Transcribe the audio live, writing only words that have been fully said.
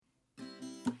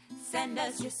Send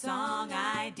us your song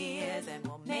ideas and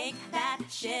we'll make that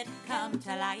shit come to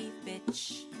life,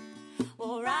 bitch.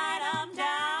 We'll write them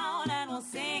down and we'll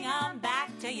sing them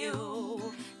back to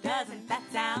you. Doesn't that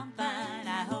sound fun?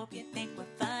 I hope you think we're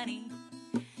funny.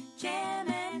 Jam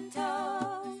and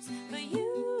toast for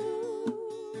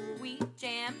you. We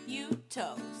jam, you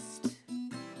toast.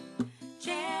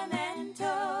 Jam and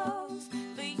toast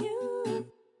for you.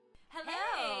 Hello.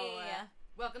 Hey.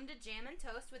 Welcome to Jam and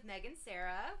Toast with Meg and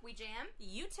Sarah. We jam,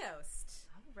 you toast.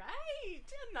 All right.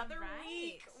 Another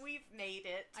week. We've made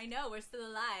it. I know. We're still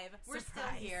alive. We're still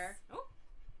here. Oh.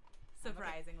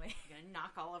 Surprisingly. We're going to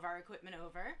knock all of our equipment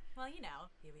over. Well, you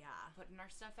know, here we are. Putting our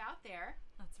stuff out there.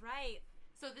 That's right.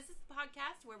 So this is the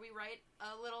podcast where we write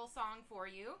a little song for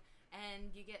you,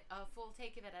 and you get a full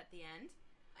take of it at the end.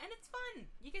 And it's fun.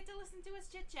 You get to listen to us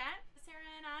chit-chat.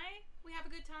 Sarah and I, we have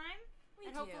a good time.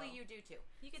 And hopefully you do too.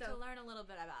 You get to learn a little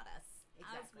bit about us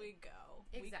as we go.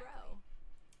 Exactly. We grow.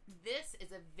 This is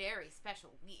a very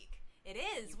special week. It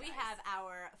is. We have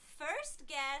our first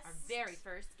guest. Our very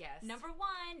first guest. Number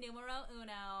one, numero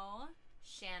uno.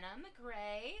 Shanna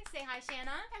McRae. Say hi,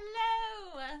 Shanna.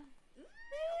 Hello.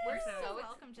 We're so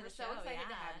welcome to the show. We're so excited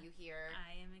to have you here.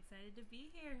 I am excited to be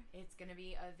here. It's going to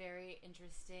be a very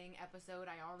interesting episode.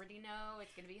 I already know.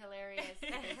 It's going to be hilarious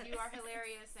because you are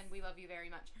hilarious and we love you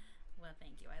very much. Well,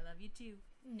 thank you. I love you too.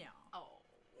 No. Oh.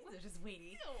 They're just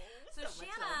waiting. Oh, so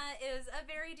Shanna is a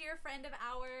very dear friend of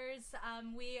ours.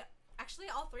 We actually,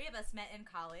 all three of us met in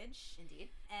college.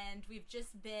 Indeed. And we've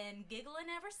just been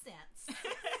giggling ever since.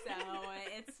 So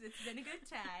it's been a good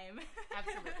time.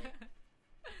 Absolutely.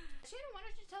 Shanna, why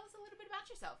don't you tell us a little bit about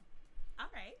yourself?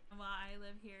 All right. Well, I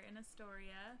live here in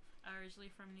Astoria, originally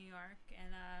from New York,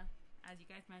 and as you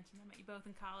guys mentioned, I met you both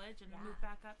in college and moved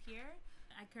back up here.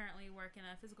 I currently work in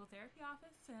a physical therapy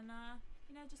office and,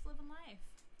 just living life.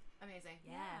 Amazing.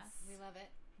 Yes. We love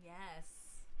it. Yes.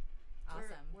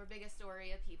 Awesome. We're big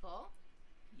Astoria people.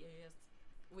 Yes.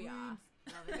 We are.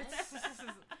 Loving it.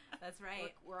 That's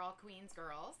right. We're all Queens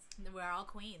girls. We're all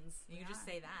Queens. You can just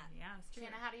say that. Yeah, it's true.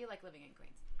 Shanna, how do you like living in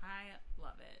Queens? I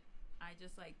love it. I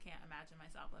just, can't imagine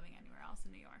myself living anywhere else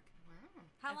in New York. Wow.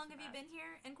 How long have you been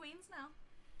here in Queens now?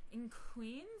 In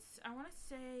Queens, I want to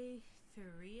say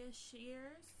 3-ish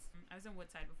years. I was in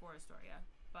Woodside before Astoria,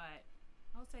 but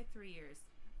I would say 3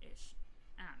 years-ish.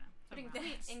 I don't know. But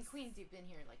in Queens, you've been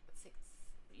here 6.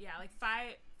 Yeah,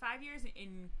 5 years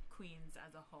in Queens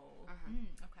as a whole. Uh-huh.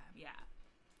 Okay. Yeah.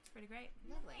 It's pretty great.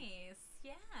 Lovely. Nice.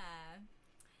 Yeah.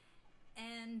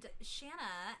 And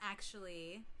Shanna,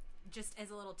 actually, just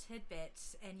as a little tidbit,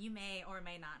 and you may or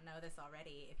may not know this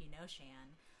already if you know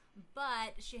Shan,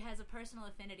 but she has a personal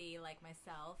affinity, like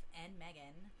myself and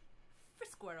Megan, for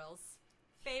squirrels.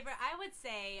 Favorite, I would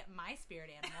say, my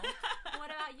spirit animal. What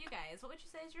about you guys? What would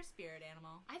you say is your spirit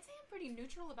animal? I'd say I'm pretty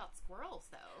neutral about squirrels,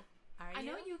 though. Are you? I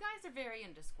know you guys are very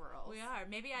into squirrels. We are.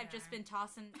 Maybe I've just been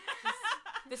tossing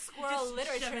the squirrel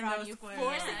literature on you,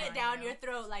 forcing it down right your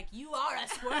throat like you are a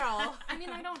squirrel. I mean,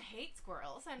 I don't hate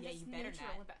squirrels. I'm just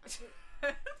neutral not. about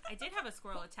it. I did have a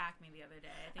squirrel attack me the other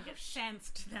day. I think it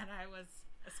sensed that I was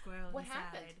a squirrel What inside.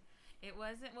 happened? It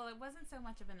wasn't so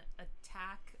much of an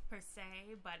attack per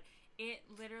se, but it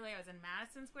literally, I was in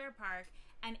Madison Square Park,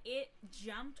 and it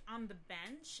jumped on the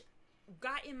bench,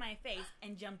 got in my face,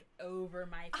 and jumped over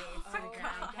my face to the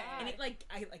ground. And it,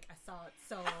 I saw it,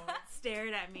 so it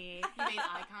stared at me. You made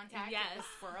eye contact with the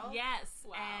squirrel? Yes.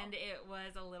 Wow. And it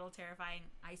was a little terrifying.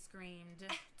 I screamed.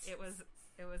 It was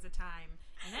a time.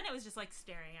 And then it was just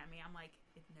staring at me. I'm like,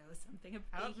 it knows something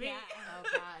about me. Oh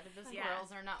God, the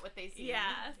squirrels are not what they seem.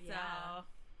 Yeah. So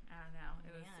I don't know.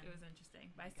 It was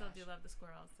interesting, but I still do Gosh. love the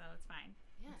squirrels, so it's fine.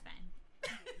 Yeah. It's fine.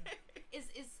 Is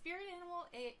spirit animal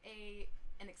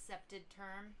an accepted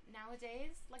term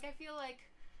nowadays? I feel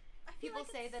like people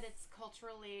say that it's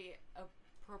culturally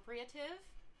appropriative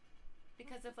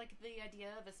because of the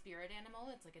idea of a spirit animal.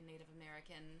 It's a Native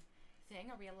American thing.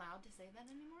 Are we allowed to say that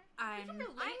anymore? I'm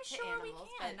sure we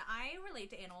can. I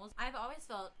relate to animals. I've always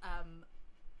felt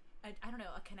I don't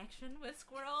know, a connection with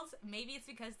squirrels. Maybe it's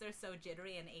because they're so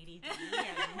jittery and ADD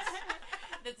and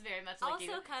that's very much like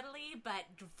also you. Cuddly, but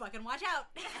fucking watch out.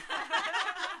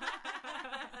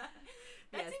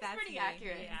 That seems pretty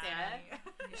accurate, Sarah.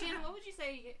 Shanna, what would you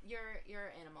say your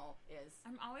animal is?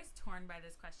 I'm always torn by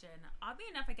this question. Oddly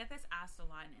enough, I get this asked a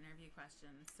lot in interview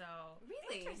questions. So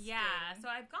Really? yeah, so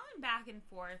I've gone back and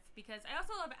forth because I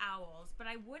also love owls, but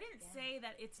I wouldn't say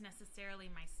that it's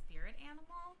necessarily my spirit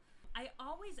animal. I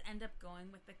always end up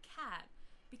going with the cat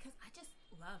because I just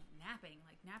love napping.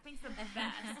 Napping's the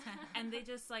best. And they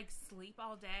just sleep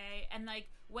all day. And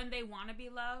when they want to be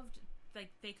loved,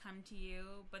 they come to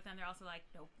you, but then they're also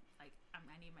nope,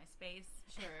 I need my space.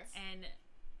 Sure. And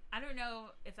I don't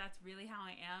know if that's really how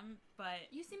I am, but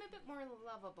You seem a bit more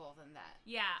lovable than that.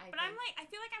 yeah. I But I'm think. like, I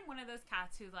feel like I'm one of those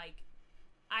cats who like,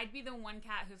 I'd be the one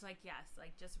cat who's like, yes,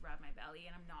 like just rub my belly,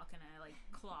 and I'm not gonna like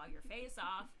claw your face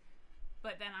off,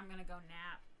 but then I'm gonna go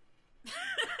nap.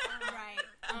 Right.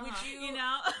 Would you? You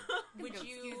know? Would Go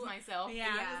you? excuse myself?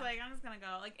 Yeah, Yeah. I'm just gonna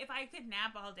go. Like, if I could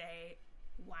nap all day,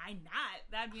 why not?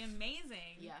 That'd be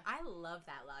amazing. Yeah. I love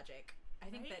that logic. I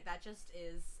think Right? that just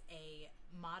is a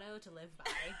motto to live by.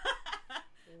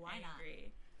 Why I not?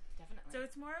 agree. Definitely. So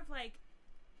it's more of like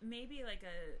maybe like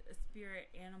a spirit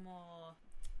animal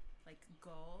like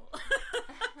goal.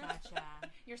 Gotcha.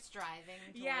 You're striving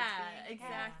towards Yeah, being a cat.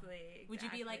 exactly. Would you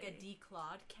be like a exactly.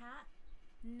 declawed cat?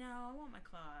 No, I want my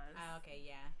claws. Oh, okay,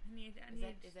 yeah. I need.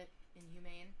 Is it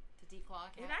inhumane to declaw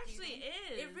a cat? It do you actually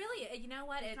think? is. It really, you know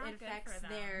what? It's It not good affects for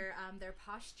them. their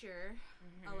posture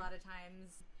a lot of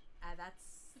times.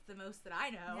 That's the most that I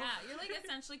know. Yeah, you're like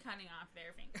essentially cutting off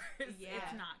their fingers. Yeah.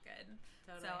 It's not good.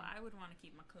 Totally. So I would want to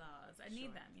keep my claws. I need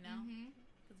Sure. them, you know? Mhm.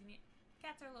 Because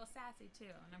cats are a little sassy too,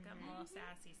 and I've got my little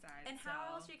sassy side. And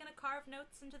how else are you going to carve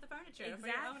notes into the furniture for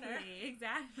your owner? Exactly,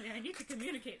 exactly. I need to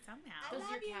communicate somehow. Does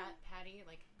love your you. cat Patty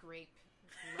like grape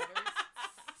letters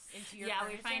into your Yeah,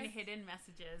 furniture? we find hidden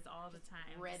messages all the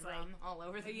time. red Just like, rum all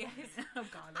over the Yes. place. oh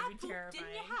god, I that'd be pooped terrifying.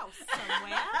 in your house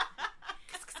somewhere.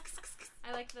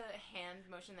 I like the hand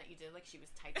motion that you did, like she was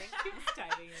typing.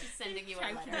 Typing it. She's sending you a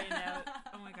Typing letter. it out.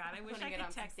 Oh my god, I wish Putting I it could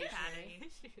on some text stationery.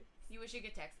 Patty. You wish you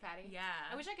could text Patty? Yeah.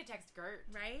 I wish I could text Gert.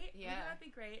 Right? Yeah. That'd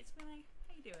be great. Just be like,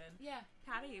 how you doing? Yeah.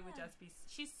 Patty would Yeah. just be,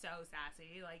 she's so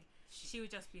sassy. Like, she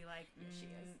would just be like, she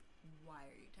is. why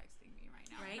are you texting me right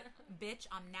now? Right? Bitch,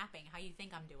 I'm napping. How you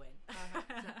think I'm doing? So,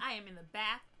 I am in the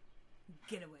bath.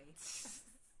 Get away.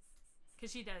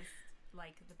 Because she does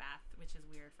like the bath, which is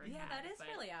weird for a Yeah, cat. that is but-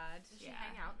 really odd. Does she Yeah.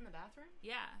 hang out in the bathroom?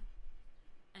 Yeah.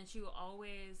 And she'll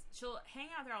hang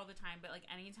out there all the time, but like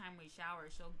anytime we shower,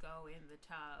 she'll go in the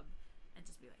tub and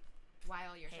just be like,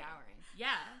 While you're Hey. showering.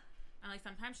 yeah. And like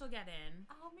sometimes she'll get in,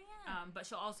 Oh, man. but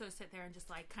she'll also sit there and just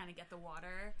like kind of get the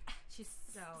water. She's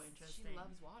so interesting. She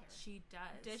loves water. She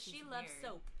does. Does She's she love weird.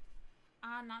 soap?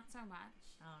 Not so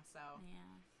much. Oh, so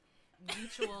Yeah.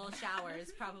 mutual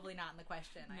showers probably not in the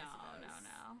question. I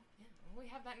No. Yeah, well, we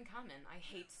have that in common. I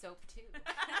hate soap too.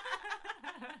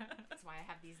 That's why I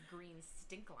have these green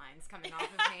stink lines coming off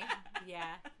of me.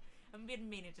 Yeah, I've been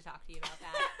meaning to talk to you about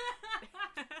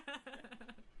that.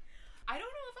 I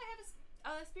don't know if I have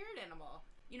a spirit animal.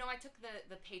 You know, I took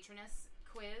the patroness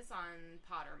quiz on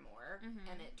Pottermore,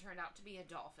 and it turned out to be a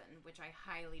dolphin, which I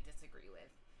highly disagree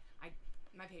with.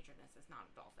 My patroness is not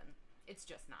a dolphin. It's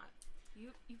just not.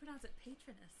 You pronounce it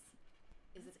patroness.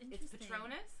 Is That's it? It's interesting.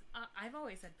 Patronus? I've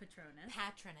always said patronus.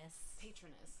 Patronus.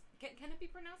 Patronus. Can it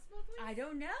be pronounced both ways? I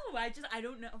don't know. I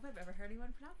don't know if I've ever heard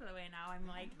anyone pronounce it that way. Now I'm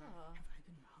like, Oh. have I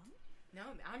been wrong? No,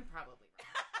 I'm probably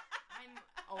wrong. I'm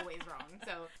always wrong.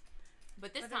 So,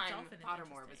 but this But the time dolphin is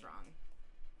Pottermore was interesting. wrong.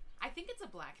 I think it's a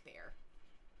black bear.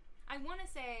 I want to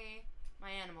say my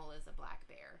animal is a black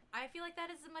bear. I feel like that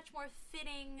is a much more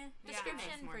fitting Makes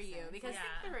description more for you sense. because I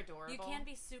think they're adorable. you can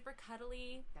be super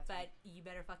cuddly, That's but right. you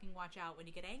better fucking watch out when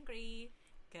you get angry.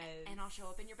 Cause And I'll show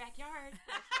up in your backyard.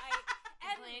 That's right.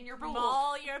 And play in your pool.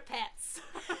 maul your pets.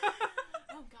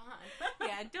 Oh God.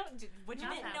 Yeah, don't do what you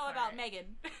Not didn't that know part. about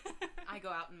Megan. I go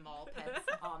out and maul pets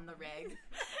on the reg.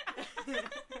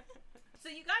 So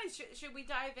you guys, should we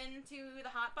dive into the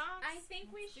hot box? I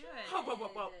think we should. Hot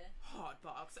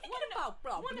box.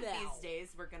 One One of these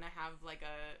days we're gonna have like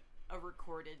a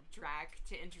recorded track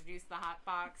to introduce the hot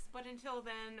box, but until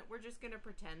then we're just gonna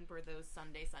pretend we're those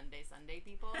Sunday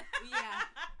people. Yeah.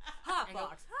 Hot And go,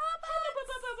 box.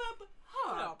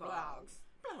 Hot box.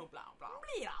 Blah, blah, blah.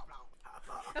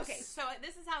 Okay, so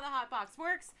this is how the hot box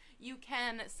works. You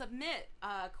can submit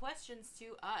questions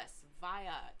to us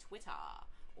via Twitter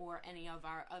or any of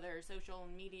our other social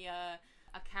media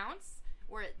accounts.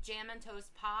 We're at Jam and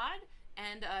Toast Pod,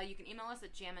 and you can email us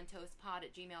at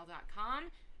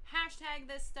jamandtoastpod@gmail.com. Hashtag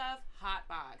this stuff,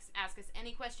 hotbox. Ask us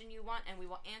any question you want, and we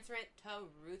will answer it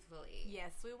truthfully.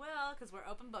 Yes, we will, because we're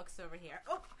open books over here.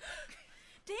 Oh,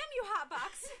 damn you, hot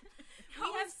box! We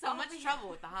have so much trouble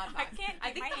with the hot box. I can't I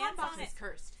get think my the hot hands box on is it.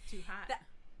 cursed. Too hot. That-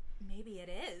 Maybe it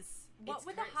is. What It's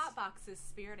would cursed. the hot box's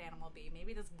spirit animal be?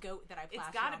 Maybe this goat that I It's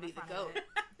plastered gotta on be the the front of goat. it.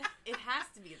 It has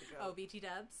to be the goat. Oh, BT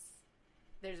dubs.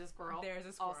 There's a squirrel. There's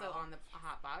a squirrel. Also on the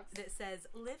hot box. That says,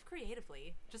 live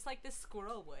creatively, just like this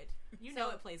squirrel would. You So- know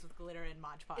it plays with glitter and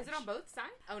Mod Podge. Is it on both sides?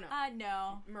 Oh no.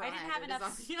 No. Mariah I didn't have did.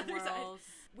 enough It's on the other side. squirrels.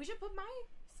 We should put my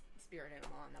spirit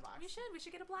animal on the box. We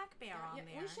should get a black bear on Yeah,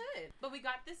 there. we should. But we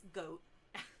got this goat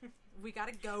We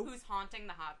gotta go. Who's haunting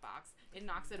the hot box. It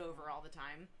knocks it over all the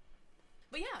time.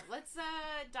 But yeah, let's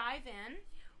dive in.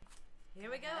 Here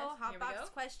we go. Hot box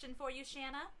question for you,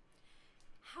 Shanna.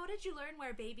 How did you learn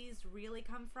where babies really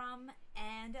come from,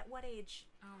 and at what age?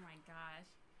 Oh my gosh.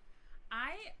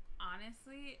 I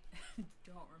honestly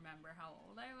don't remember how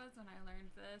old I was when I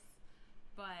learned this,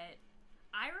 but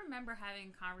I remember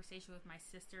having a conversation with my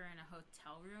sister in a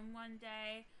hotel room one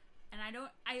day, and I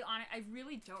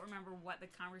really don't remember what the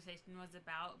conversation was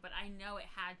about, but I know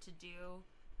it had to do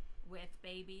with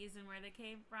babies and where they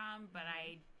came from, but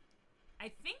I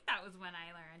think that was when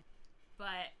I learned,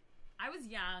 but I was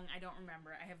young. I don't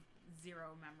remember. I have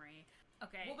zero memory.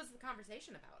 Okay. What was the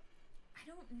conversation about? I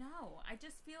don't know. I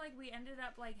just feel like we ended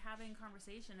up like having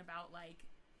conversation about like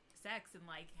sex and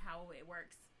like how it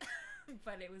works,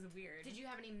 but it was weird. Did you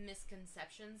have any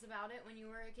misconceptions about it when you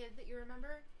were a kid that you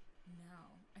remember?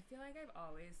 No. I feel like I've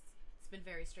always... It's been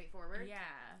very straightforward.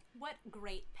 Yeah. What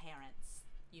great parents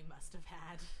you must have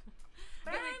had.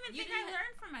 But I don't even think I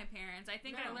learned from my parents. I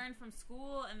think I learned from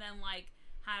school and then like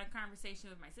had a conversation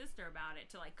with my sister about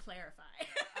it to like clarify.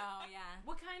 Oh yeah.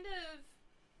 What kind of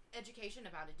education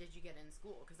about it did you get in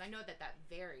school? Because I know that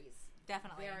varies.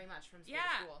 Definitely. Very much from school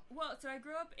to school. Well, so I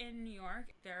grew up in New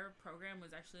York. Their program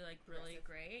was actually like really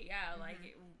great. Yeah, like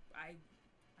I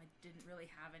didn't really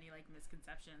have any like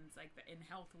misconceptions. Like in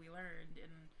health we learned,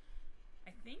 and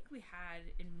I think we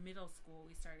had in middle school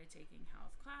we started taking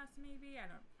health class maybe.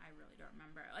 I really don't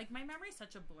remember. Like my memory's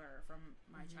such a blur from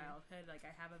my childhood. Like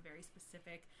I have a very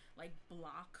specific like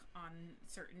block on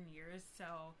certain years.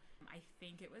 So I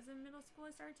think it was in middle school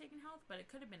I started taking health, but it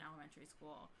could have been elementary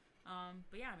school.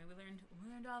 But yeah, I mean we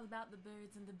learned all about the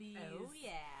birds and the bees. Oh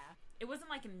yeah. It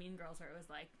wasn't like in Mean Girls where it was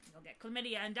like you'll get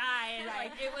chlamydia and die, and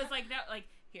like it was like no, like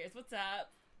here's what's up.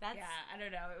 I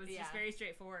don't know. It was just very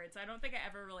straightforward. So I don't think I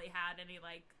ever really had any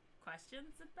like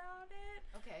questions about it.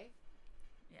 Okay.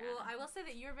 Yeah. Well, I will say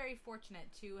that you're very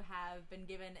fortunate to have been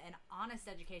given an honest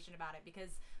education about it,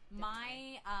 because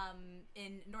my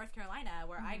in North Carolina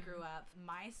where I grew up,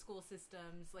 my school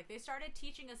systems, like they started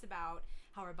teaching us about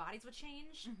how our bodies would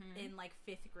change in like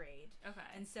 5th grade. Okay.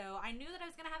 And so I knew that I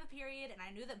was going to have a period, and I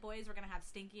knew that boys were going to have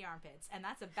stinky armpits, and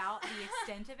that's about the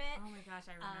extent of it. Oh my gosh,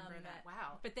 I remember that.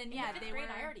 Wow. But then in 5th grade,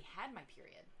 I already had my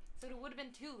period. So it would have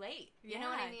been too late. You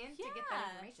know what I mean? To get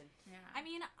that information. Yeah. I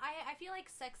mean, I feel like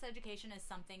sex education is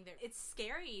something that it's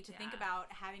scary to think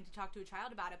about having to talk to a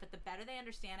child about it, but the better they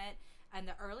understand it and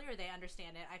the earlier they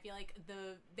understand it, I feel like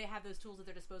they have those tools at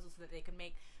their disposal so that they can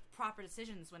make proper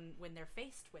decisions when they're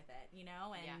faced with it, you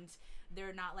know? And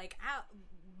they're not like,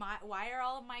 why are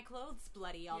all of my clothes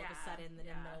bloody all of a sudden in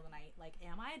the middle of the night? Like,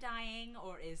 am I dying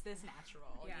or is this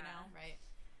natural, you know? Right.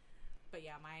 But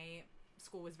yeah, my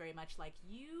school was very much like,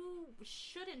 you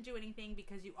shouldn't do anything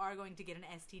because you are going to get an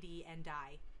STD and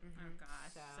die. Oh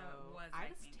gosh, so it was I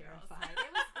like was Mean terrified.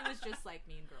 Girls. It was just like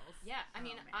Mean Girls. Yeah, I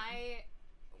mean, I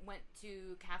went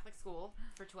to Catholic school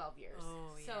for 12 years.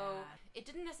 Oh, so it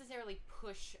didn't necessarily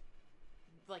push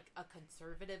like a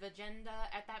conservative agenda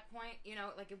at that point, you know,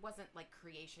 like it wasn't like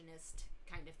creationist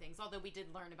kind of things, although we did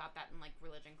learn about that in like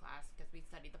religion class because we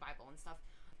studied the Bible and stuff.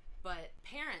 But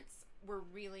parents were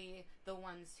really the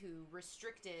ones who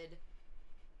restricted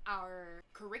our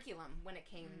curriculum when it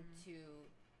came to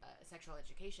sexual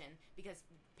education, because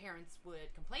parents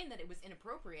would complain that it was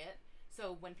inappropriate.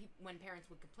 So when parents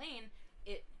would complain,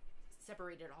 it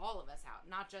separated all of us out,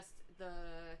 not just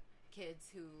the kids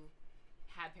who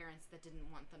had parents that didn't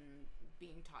want them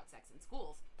being taught sex in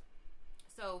schools.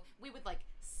 So we would like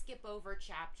skip over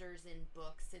chapters in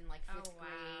books in like 5th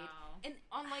grade, and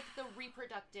on like the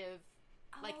reproductive,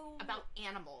 like about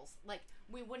animals. Like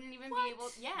we wouldn't even be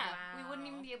able, we wouldn't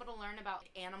even be able to learn about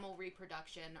animal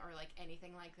reproduction or like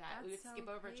anything like that. That's we would so skip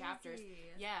over crazy. chapters.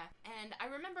 Yeah, and I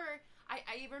remember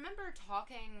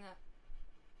talking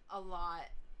a lot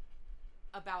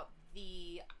about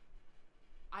the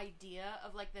idea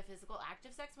of like the physical act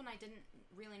of sex when I didn't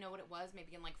really know what it was,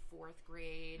 maybe in like 4th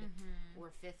grade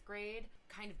or 5th grade,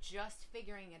 kind of just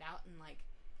figuring it out and like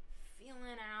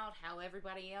feeling out how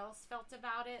everybody else felt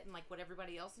about it and like what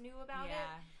everybody else knew about it.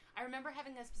 I remember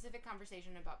having a specific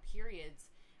conversation about periods.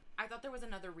 I thought there was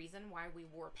another reason why we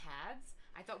wore pads.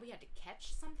 I thought we had to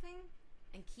catch something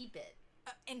and keep it.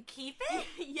 And keep it?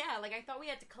 Yeah, like I thought we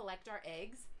had to collect our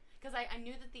eggs. Because I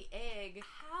knew that the egg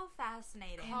How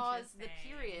fascinating. caused the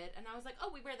period, and I was like, oh,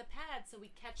 we wear the pad so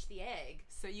we catch the egg.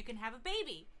 So you can have a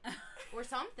baby. Or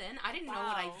something. I didn't know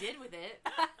what I did with it.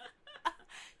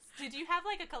 Did you have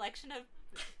like a collection of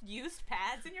used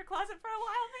pads in your closet for a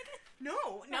while, Megan?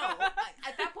 No.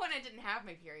 At that point, I didn't have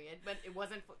my period, but it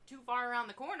wasn't too far around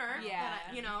the corner. Yeah.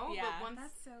 That Yeah. But once...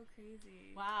 That's so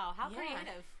crazy. Wow, how Yeah.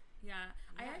 creative. Yeah,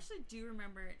 I Yeah. actually do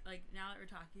remember, like, now that we're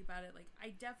talking about it, like,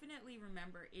 I definitely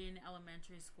remember in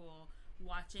elementary school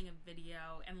watching a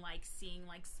video and, like, seeing,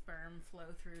 like, sperm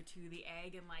flow through to the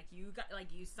egg and, like, you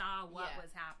saw what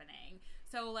was happening.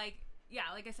 So, like, yeah,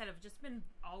 like I said, I've just been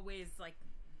always, like,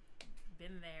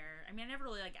 been there. I mean, I never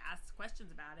really, like, asked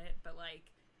questions about it, but, like,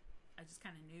 I just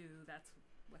kind of knew that's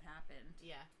what happened.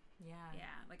 Yeah. Yeah.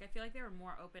 Yeah, like, I feel like they were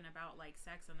more open about, like,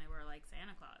 sex than they were, like,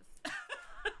 Santa Claus.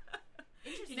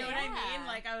 Interesting. You know what I mean? Yeah.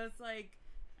 Like, I was like,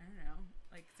 I don't know.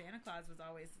 Like, Santa Claus was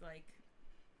always, like,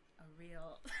 a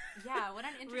real... Yeah, what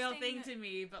an interesting... real thing to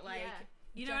me, but, like,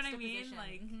 you know what I mean? juxtaposition.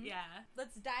 Like, Mhm. yeah.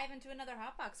 Let's dive into another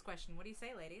Hotbox question. What do you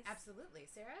say, ladies? Absolutely.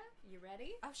 Sarah, you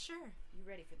ready? Oh, sure. You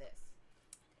ready for this?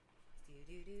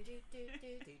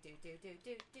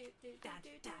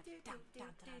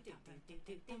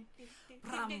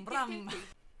 Brum, brum.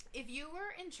 If you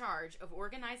were in charge of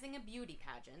organizing a beauty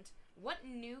pageant, what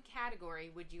new category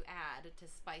would you add to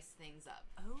spice things up?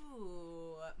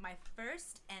 Oh, my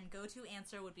first and go-to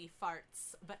answer would be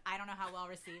farts, but I don't know how well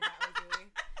received that would be.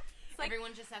 It's like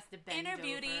Everyone just has to bend inner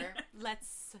beauty. over.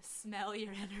 Let's smell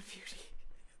your inner beauty.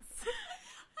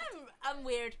 I'm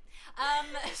weird.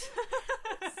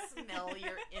 Smell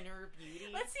your inner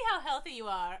beauty. Let's see how healthy you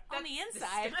are on the That's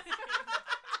inside.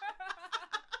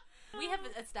 We have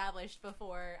established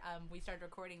before we started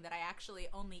recording that I actually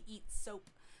only eat soap.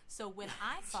 So when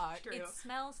I fart, true. it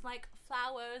smells like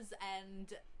flowers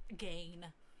and gain.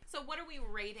 So what are we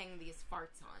rating these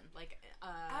farts on? Like,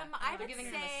 I we're would giving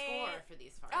them a say- score for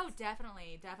these farts. Oh,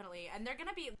 definitely. And they're going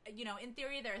to be, in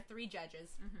theory, there are 3 judges.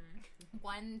 Mm-hmm.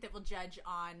 One that will judge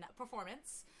on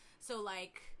performance. So,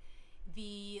 like,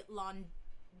 the longevity.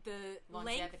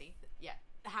 length, Yeah.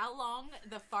 how long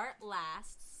the fart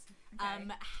lasts, Okay.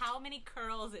 how many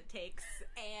curls it takes,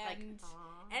 and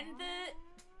the...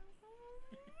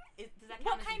 Does that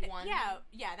What count kind as of... one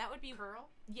Yeah, that would be... curl?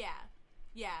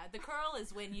 Yeah, the curl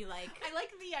is when you, like... I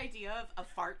like the idea of a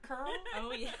fart curl.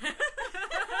 Oh, yeah.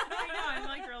 I know, I'm,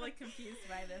 like, really confused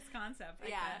by this concept. Like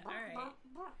Yeah. that. All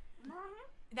right.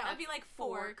 That would be, like,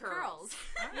 4 curls.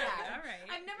 Yeah, all right.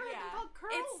 I've never heard Yeah. them called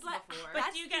curls It's like- before. But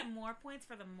That's do you the- get more points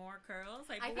for the more curls?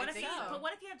 Like, I but what if think you? so. But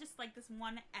what if you have just like this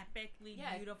one epically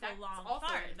Yeah, beautiful that's long also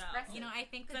fart though? impressive. I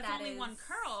think That's that only is- one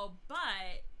curl,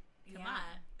 but come on.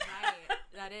 Right.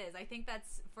 That is. I think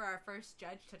that's for our first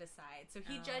judge to decide. So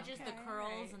he Oh, judges the okay,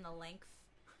 curls right. and the length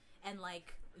and,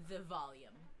 like, the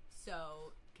volume.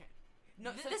 So,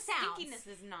 no, the so sounds. stinkiness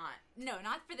is not. no,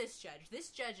 not for this judge. This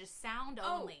judge is sound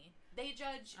Oh. only. They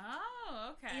judge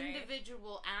Oh, okay.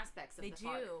 individual aspects of They the do.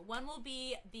 fart. One will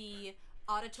be the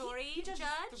auditory He judges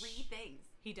judge. 3 things.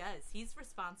 He does. He's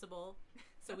responsible.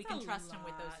 So we That's can a trust him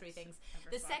with those lot 3 things.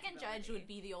 of The second judge would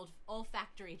responsibility. be the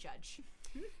olfactory judge.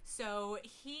 So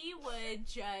he would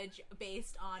judge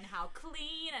based on how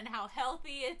clean and how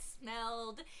healthy it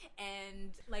smelled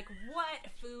and, like,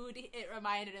 what food it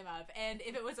reminded him of. And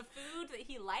if it was a food that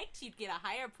he liked, you'd get a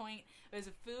higher point. If it was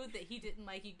a food that he didn't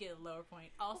like, you'd get a lower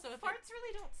point. Also, if Farts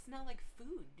really don't smell like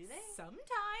food, do they? sometimes...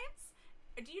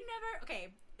 Do you never... Okay,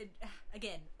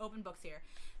 again, open books here.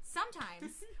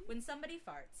 Sometimes when somebody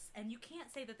farts, and you can't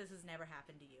say that this has never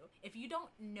happened to you, if you don't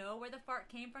know where the fart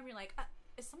came from, you're like,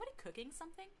 is somebody cooking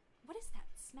something? What is that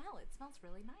smell? It smells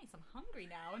really nice. I'm hungry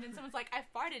now. And then someone's like, I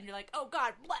farted, and you're like, oh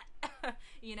God, what?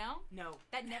 You know? No.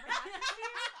 That never happened to you?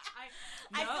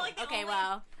 I feel like the Okay, only,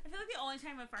 well, I feel like the only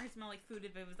time a fart smelled like food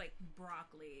if it was like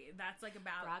broccoli. That's like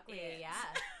about broccoli, it. yeah.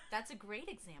 That's a great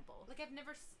example. Like, I've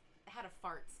never had a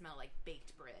fart smell like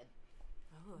baked bread.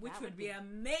 Oh, Which that would be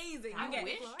amazing. that You get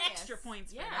would be extra glorious. points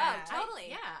for Yeah. that. Oh,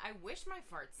 totally. I wish my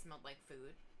farts smelled like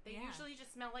food. They Yeah. usually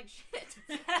just smell like shit.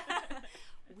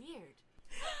 Weird.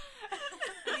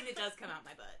 I mean, it does come out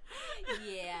my butt.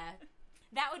 Yeah.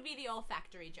 That would be the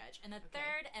olfactory judge. And the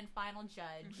third and final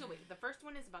judge. So wait, the first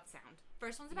one is about sound.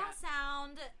 First one's about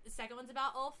sound. The second one's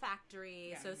about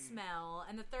olfactory, so Mhm. smell.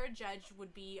 And the third judge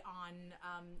would be on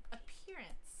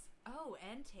appearance. Oh,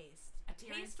 and taste.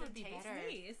 Appearance Taste would and be taste. better.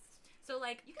 Taste. So,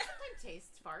 like, You can sometimes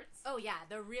taste farts. oh yeah,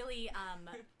 the really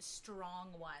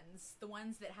strong ones, the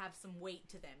ones that have some weight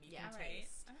to them, you Yeah. can All right.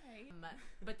 taste. All right.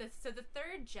 But the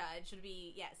third judge would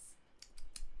be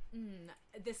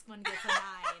this one gets a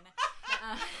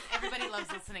 9. Everybody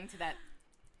loves listening to that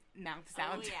mouth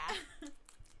sound. Oh yeah.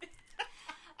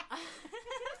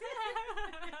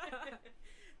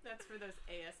 That's for those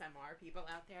ASMR people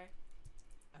out there.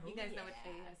 Oh, You guys know what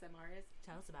yeah. ASMR is?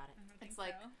 Tell us about it. I don't think It's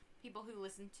like so. people who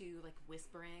listen to, like,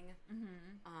 whispering,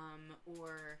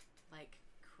 or, like,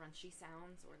 crunchy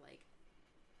sounds, or, like,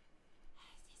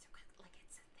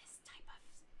 it's this type of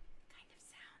kind of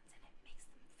sounds, and it makes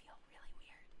them feel really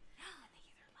weird. And they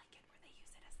either like it or they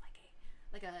use it as,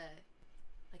 like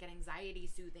an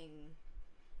anxiety-soothing...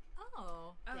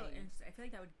 Oh, thing. interesting. I feel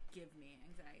like that would give me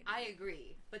anxiety. I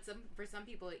agree. But for some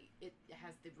people, it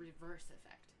has the reverse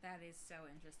effect. That is so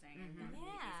interesting. I Mm-hmm. want to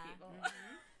meet these people.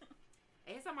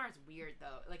 ASMR is weird,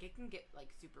 though. Like, it can get, like,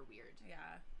 super weird.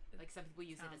 Yeah. Like, some people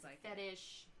use it as a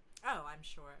fetish. Oh, I'm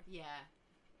sure. Yeah.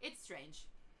 It's strange.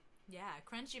 Yeah,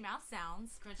 crunchy mouth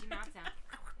sounds. Crunchy mouth sound.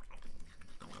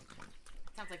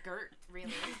 Sounds like Gert,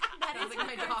 really. That is like what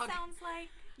my Gert dog. sounds like.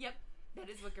 Yep. That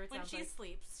is what Gert When sounds she like.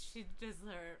 sleeps, she does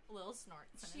her little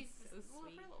snorts. And She's it's so love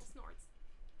sweet. her little snorts.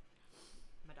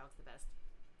 My dog's the best.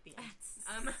 The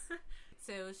end.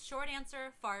 So, short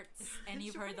answer, farts, and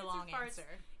you've heard the long farts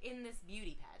answer. in this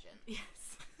beauty pageant.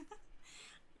 Yes.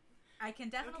 I can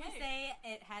definitely say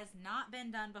it has not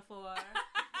been done before,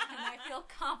 and I feel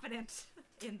confident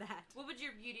in that. What would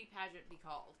your beauty pageant be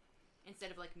called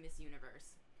instead of, like, Miss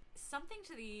Universe? Something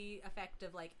to the effect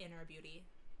of, like, inner beauty.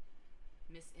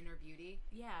 Miss Inner Beauty?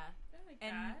 Yeah. I like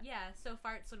And, that. yeah, so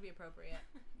farts would be appropriate.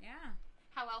 Yeah.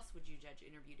 How else would you judge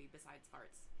inner beauty besides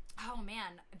farts? Oh,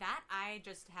 man. That I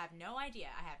just have no idea.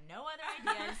 I have no other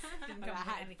ideas. Didn't come up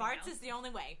with anything Farts else. is the only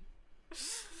way.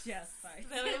 Just like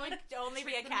There would only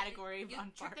be a category You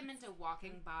on trick farts. them into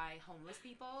walking by homeless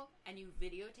people, and you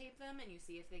videotape them, and you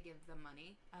see if they give them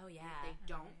money. Oh, And yeah. if they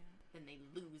don't, then they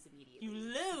lose immediately. You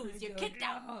lose. You're kicked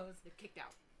out. They're kicked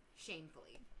out.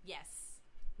 Shamefully. Yes.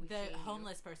 We The shame you.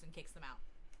 homeless person kicks them out.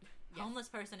 Yes. Homeless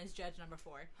person is judge number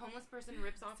 4. Homeless person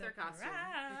rips off their costume.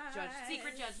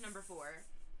 Secret judge number 4.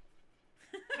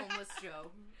 Homeless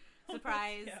Joe.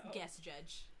 Surprise Joe. guest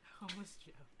judge. Homeless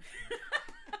Joe.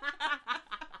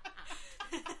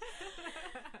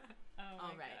 Oh my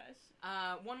All right.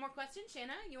 gosh. One more question.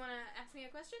 Shanna, you want to ask me a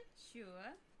question?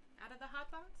 Sure. Out of the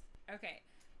hot box? Okay.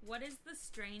 What is the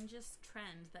strangest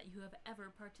trend that you have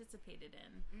ever participated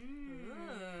in?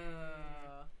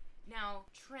 Ooh. Now,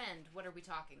 trend, what are we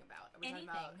talking about? Are we Anything.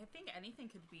 talking about... I think anything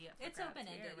could be up for It's grabs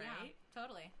open-ended, here, right? yeah.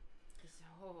 Totally.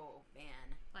 Oh,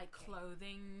 man. Like Okay.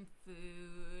 clothing,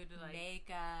 food, like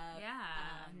Makeup.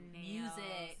 yeah, nails.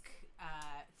 Music.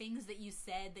 Things that you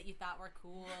said that you thought were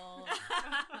cool.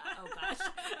 Oh, gosh.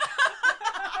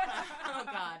 Oh,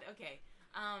 God. Okay.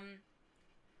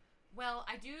 Well,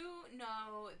 I do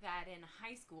know that in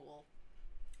high school,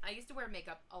 I used to wear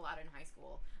makeup a lot in high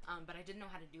school, but I didn't know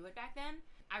how to do it back then.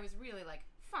 I was really, like,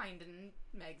 finding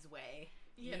Meg's way,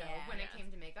 you know, when it came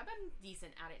to makeup. I'm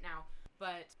decent at it now.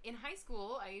 But in high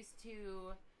school, I used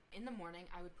to, in the morning,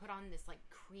 I would put on this, like,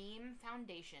 cream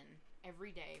foundation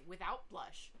every day without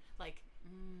blush. Like,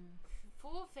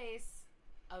 full face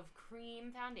of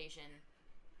cream foundation.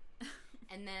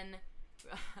 And then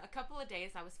a couple of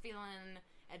days I was feeling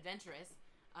adventurous,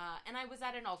 and I was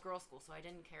at an all-girls school, so I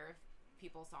didn't care if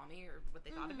people saw me or what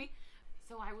they thought of me.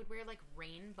 So I would wear, like,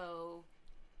 rainbow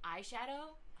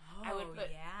eyeshadow. Oh, I would put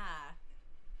yeah.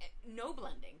 no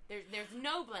blending. There's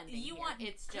no blending. You here. want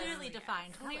it's clearly just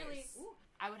defined clearly. colors. Ooh,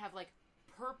 I would have, like,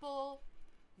 purple,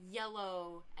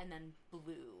 yellow, and then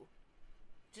blue,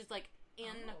 just like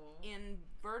in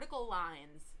vertical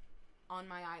lines on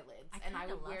my eyelids, and I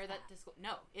kinda would wear love that to school.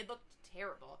 No, it looked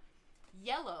terrible.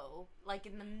 Yellow, like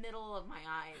in the middle of my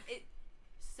eyes. It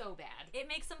so bad. It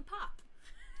makes them pop.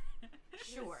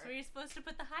 Sure. So you're supposed to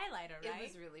put the highlighter, right? It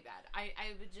was really bad. I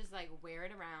would just, like, wear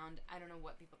it around. I don't know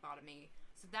what people thought of me.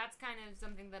 So that's kind of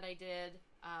something that I did.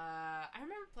 I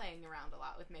remember playing around a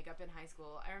lot with makeup in high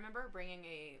school. I remember bringing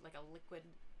a liquid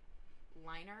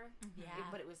liner. Yeah.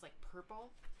 But it was, like, purple.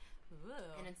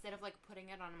 Ooh. And instead of, like, putting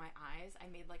it on my eyes, I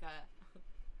made, like, a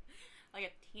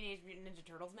Teenage Mutant Ninja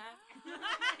Turtles mask.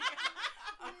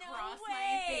 Across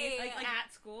my face. way. like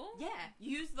at school? Yeah.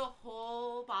 Use the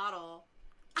whole bottle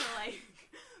to, like,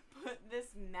 put this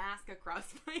mask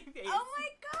across my face. Oh my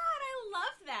god, I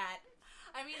love that.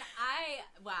 I mean,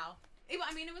 wow. It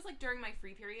was, like, during my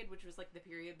free period, which was, like, the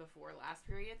period before last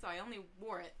period, so I only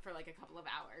wore it for, like, a couple of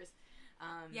hours.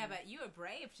 Yeah, but you were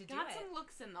brave to do got it. some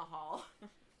looks in the hall,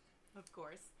 of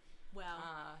course. Well,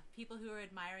 people who are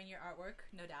admiring your artwork,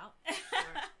 no doubt.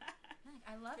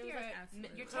 I love It was, your like,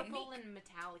 absolute your purple and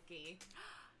metallic-y.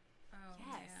 Oh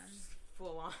Yes. man.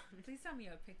 Full on. Please tell me you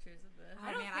have pictures of this.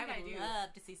 I don't mean, think I I would do.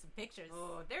 love to see some pictures.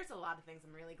 Oh, there's a lot of things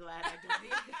I'm really glad I did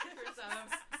these pictures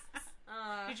of.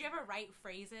 Did you ever write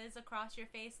phrases across your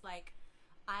face like,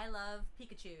 I love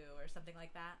Pikachu or something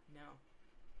like that? No.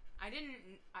 I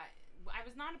didn't. I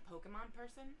was not a Pokemon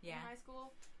person in high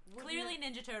school. Clearly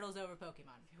Ninja Turtles over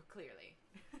Pokemon. Clearly.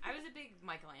 I was a big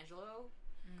Michelangelo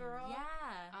girl.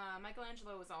 Yeah.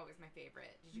 Michelangelo was always my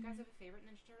favorite. Did you guys have a favorite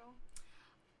Ninja Turtle?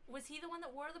 Was he the one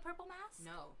that wore the purple mask?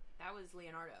 No. That was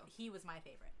Leonardo. He was my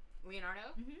favorite.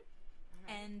 Leonardo? Mm-hmm.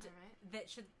 And that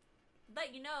should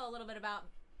let you know a little bit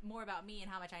more about me and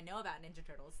how much I know about Ninja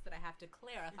Turtles that I have to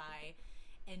clarify.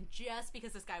 And just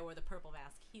because this guy wore the purple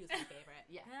mask, he was my favorite.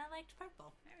 Yeah. And I liked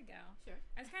purple. There we go. Sure.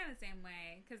 I was kind of the same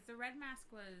way, because the red mask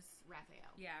was...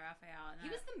 Raphael. Yeah, Raphael. And He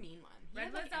was the mean one.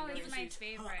 Red was always my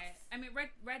favorite. Tough. I mean,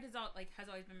 red is has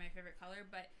always been my favorite color,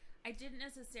 but I didn't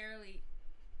necessarily...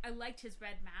 I liked his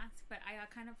red mask, but I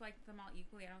kind of liked them all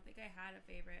equally. I don't think I had a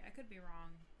favorite. I could be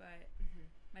wrong, but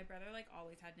my brother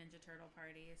always had Ninja Turtle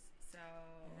parties. So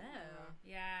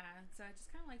yeah, so I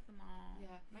just kind of like them all.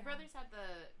 Yeah, my brothers had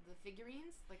the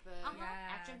figurines, like the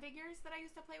action figures that I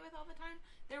used to play with all the time.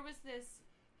 There was this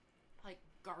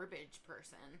garbage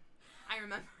person. I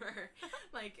remember,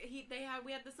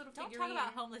 we had this little Don't figurine. talk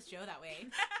about homeless Joe that way.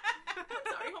 I'm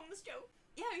sorry, homeless Joe.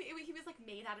 Yeah, he was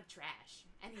made out of trash,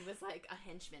 and he was a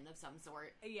henchman of some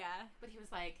sort. Yeah, but he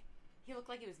looked like he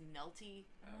was melty,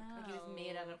 like he was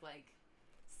made out of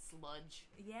sludge.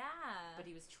 Yeah, but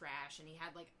he was trash, and he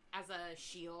had as a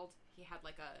shield, he had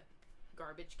a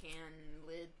garbage can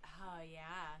lid. Oh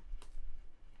yeah,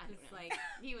 I don't know.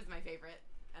 He was my favorite,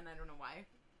 and I don't know why.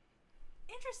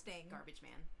 Interesting. Garbage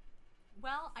man.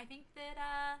 Well, I think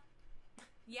that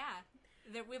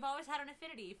we've always had an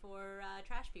affinity for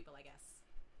trash people, I guess,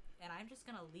 and I'm just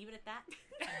gonna leave it at that.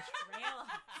 And trail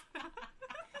off.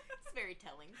 It's very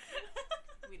telling.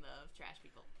 We love trash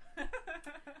people.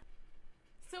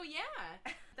 So yeah,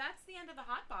 that's the end of the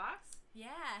hot box. Yeah.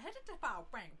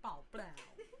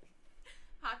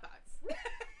 Hot box.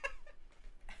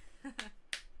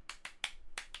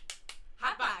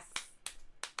 Hot box.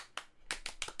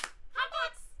 Hot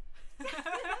box.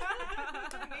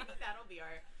 Maybe that'll be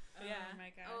our. Oh my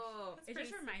gosh. Oh, it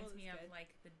just reminds me of good.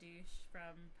 the douche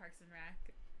from Parks and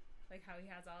Rec. How he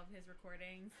has all of his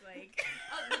recordings,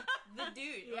 the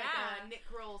dude, Yeah. Nick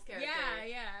Kroll's character.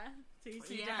 Yeah. So you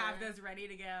need to have those ready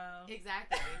to go.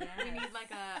 Exactly. Yes. We need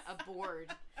a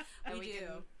board that we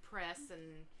can press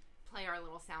and play our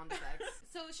little sound effects.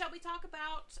 So shall we talk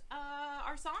about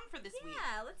our song for this week?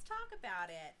 Yeah, let's talk about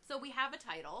it. So we have a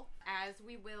title, as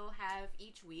we will have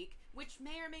each week, which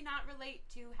may or may not relate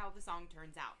to how the song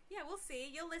turns out. Yeah, we'll see.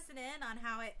 You'll listen in on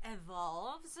how it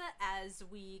evolves as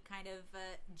we kind of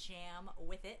jam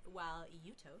with it while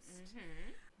you toast.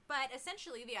 Mm-hmm. But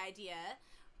essentially the idea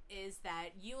is that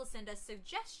you will send us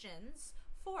suggestions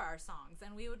for our songs,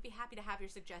 and we would be happy to have your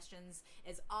suggestions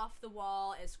as off the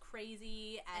wall, as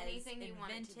crazy, as anything you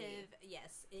want it to be.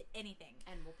 Yes, anything.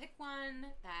 And we'll pick one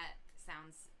that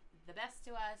sounds the best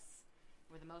to us,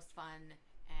 or the most fun,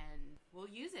 and we'll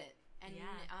use it. And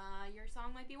your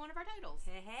song might be one of our titles.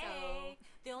 Hey. So,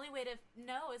 the only way to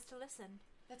know is to listen.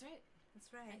 that's right. That's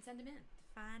right. And send them in.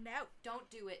 Find out. Don't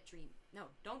do it, dream. No,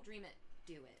 don't dream it,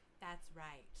 do it. That's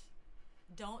right.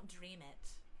 Don't dream it.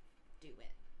 Do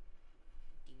it.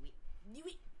 Do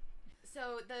it.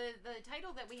 So the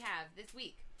title that we have this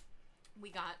week,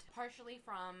 we got partially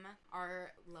from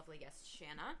our lovely guest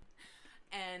Shanna,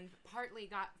 and partly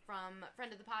got from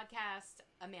friend of the podcast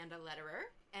Amanda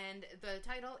Lederer, and the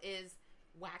title is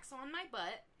Wax on My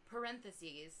Butt,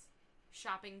 parentheses,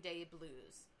 Shopping Day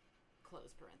Blues,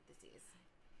 close parentheses.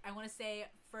 I want to say,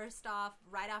 first off,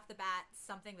 right off the bat,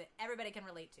 something that everybody can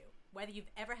relate to. Whether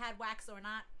you've ever had wax or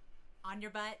not on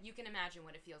your butt, You can imagine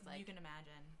what it feels like you can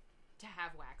imagine. to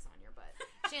have wax on your butt.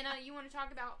 Shanna, you want to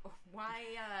talk about why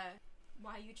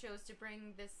you chose to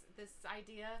bring this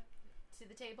idea to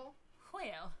the table?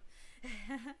 Well,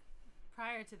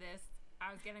 prior to this,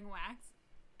 I was getting waxed,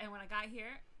 and when I got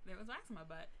here, there was wax on my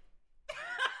butt.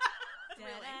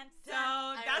 Really? So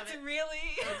I that's love it.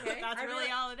 really Okay. that's I really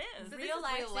really- all it is. So this Real is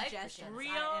life real life suggestions. for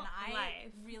Real and I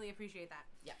life. really appreciate that.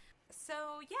 Yeah.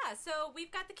 So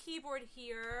we've got the keyboard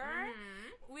here.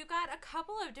 Mm-hmm. We've got a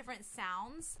couple of different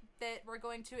sounds that we're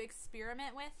going to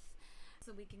experiment with.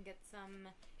 So we can get some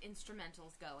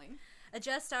instrumentals going.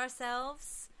 Adjust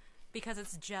ourselves because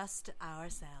it's just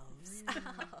ourselves. Oh.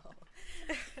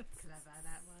 Clever,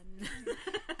 that one.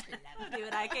 Clever. Do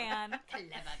what I can. Clever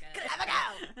girl. Clever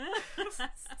girl.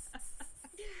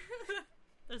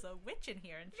 There's a witch in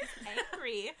here and she's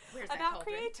angry Where's that about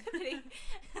cauldron? creativity.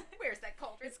 Where's that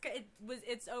cauldron?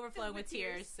 It's overflowing with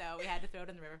tears, so we had to throw it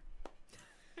in the river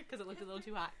because it looked a little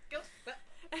too hot. Go.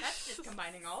 That's just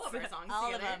combining all of our songs All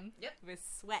together. of them. Yep. With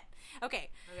sweat. Okay.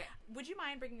 Okay. Would you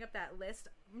mind bringing up that list?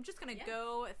 I'm just going to Yeah.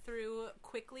 go through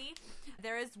quickly.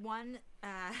 There is one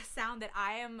sound that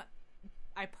I am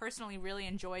I personally really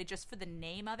enjoy just for the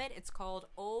name of it. It's called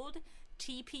Old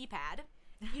TP Pad.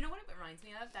 You know what it reminds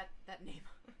me of? That name.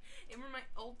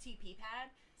 Old TP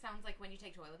Pad sounds like when you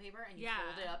take toilet paper and you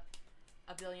fold it up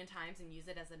a billion times and use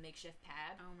it as a makeshift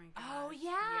pad. Oh my gosh. Oh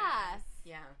yeah. Yes.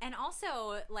 Yeah. And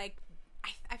also, like,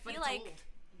 I feel like old.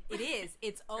 it is.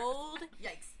 It's old.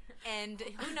 Yikes. And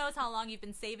who knows how long you've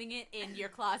been saving it in your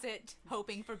closet,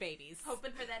 hoping for babies.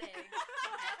 Hoping for that egg.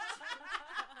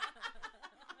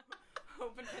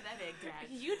 Hoping for that egg tag.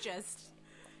 You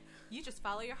just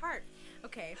follow your heart.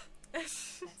 Okay.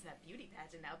 That's that beauty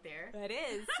pageant out there. That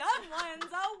is.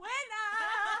 Someone's a winner.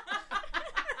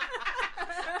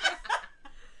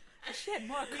 She had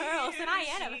more curls than I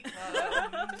had.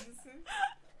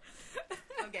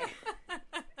 Okay.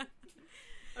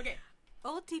 Okay.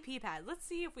 Old TP Pad. Let's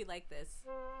see if we like this.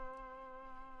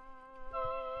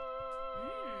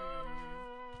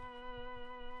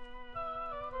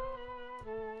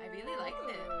 I really like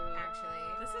it, actually.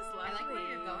 This is lovely. I like where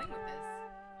you're going with this.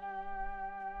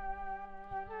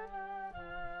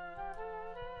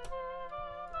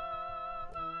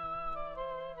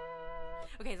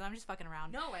 Okay, so I'm just fucking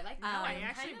around. No, I like that. I I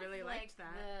actually kind of really like liked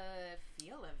that. the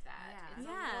feel of that. Yeah. It's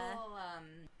Yeah. a little,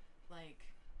 like...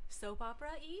 Soap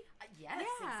opera-y? Yes,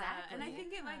 exactly. And I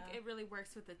think it really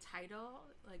works with the title.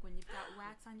 Like when you've got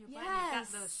wax on your butt, Yes.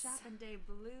 you've got those Shopping Day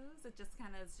blues. It just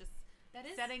kind of is just That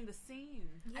is... setting the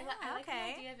scene. I like the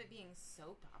okay. idea of it being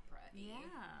soap opera-y.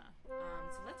 Yeah.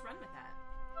 So let's run with that.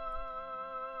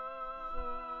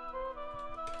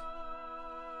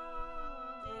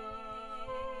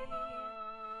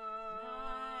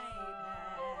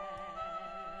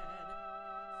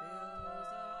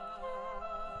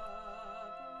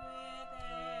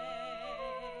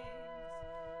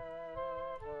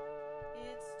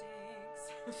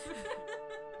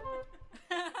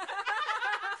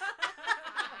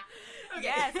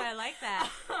 Yes, I like that.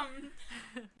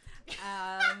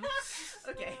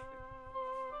 Okay.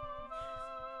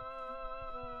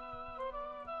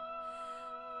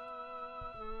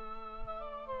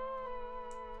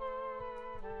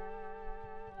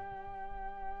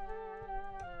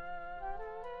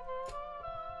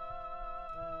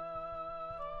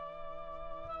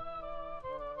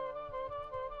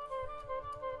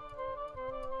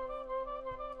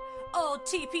 Old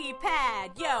TP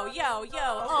Pad, yo, yo, yo. Okay.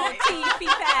 Old TP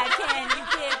Pad, can you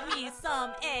give me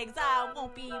some eggs? I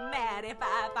won't be mad if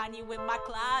I find you in my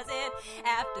closet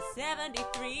after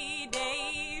 73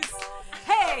 days.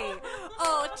 Hey,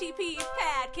 old TP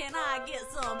Pad, can I get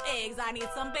some eggs? I need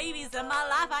some babies in my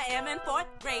life. I am in 4th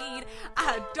grade.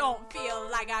 I don't feel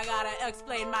like I gotta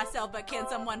explain myself, but can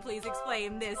someone please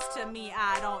explain this to me?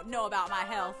 I don't know about my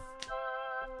health.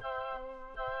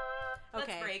 Okay.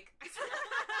 Let's break.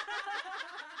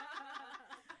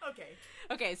 Okay.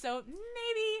 Okay, so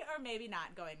maybe or maybe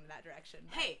not going in that direction.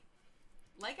 But... Hey,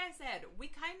 like I said, we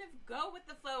kind of go with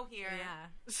the flow here. Yeah.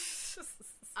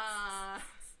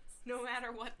 No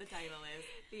matter what the title is.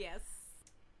 Yes.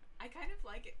 I kind of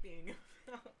like it being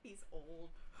about these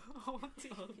old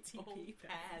TP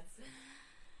pads.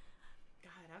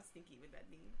 God, how stinky would that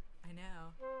be? I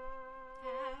know.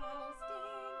 How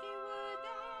stinky would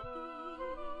that be?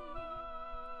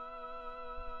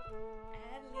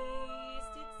 At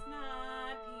least it's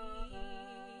not pee.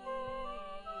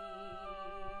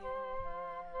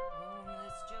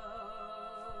 Homeless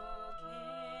Joe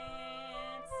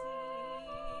can't see.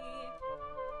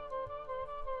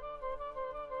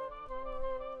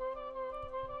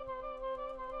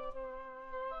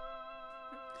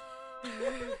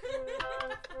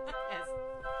 Yes.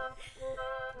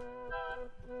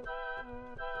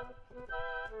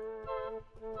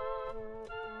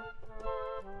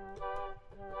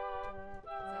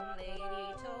 Some lady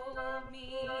told me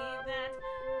that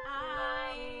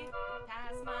I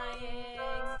pass my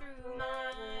eggs through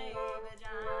my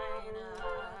vagina,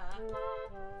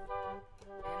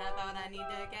 and I thought I need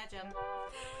to catch 'em.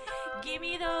 Give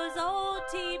me those old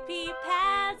TP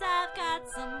pads. I've got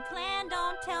some plan.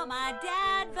 Don't tell my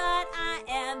dad, but I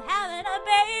am having a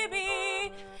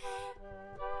baby.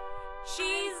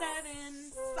 She's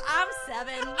 7. I'm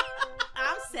 7.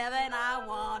 I'm 7. I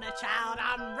want a child.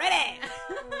 I'm ready.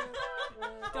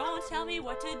 Don't tell me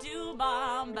what to do,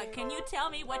 Mom, but can you tell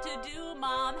me what to do,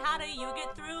 Mom? How do you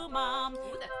get through, Mom?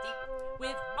 Ooh, that's deep.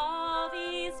 With all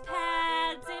these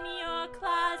pads in your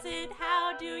closet,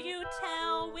 how do you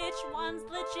tell which one's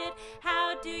legit?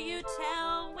 How do you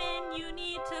tell when you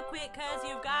need to quit? 'Cause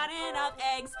you've got enough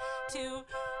eggs to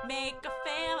make a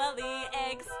family.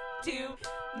 Eggs to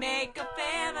make a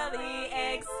family.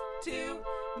 Eggs to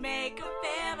make a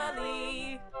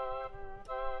family.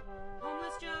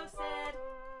 Homeless Joe said,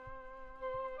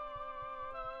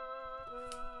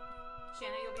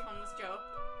 you'll be homeless Joe.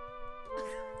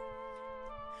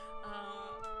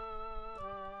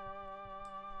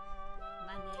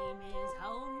 My name is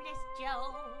Homeless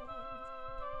Joe,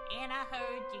 and I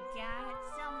heard you got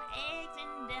some eggs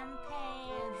in them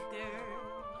pans,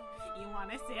 girl. You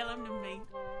wanna sell them to me?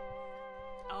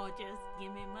 Or just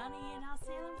give me money and I'll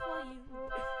sell them for you.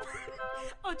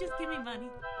 Or just give me money,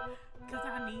 'cause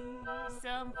I need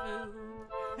some food.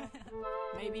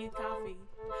 Maybe a coffee,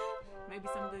 maybe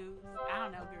some booze. I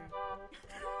don't know, girl.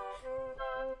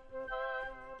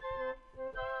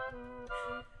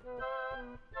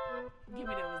 Give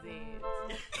me those eggs.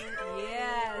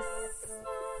 Yes.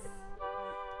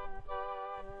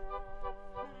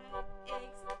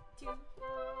 Eggs to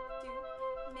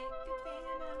make a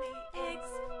family.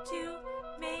 Eggs to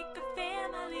make a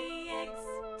family. Eggs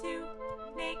to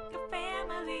make a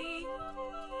family.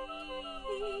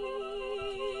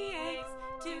 Eggs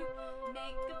to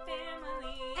make a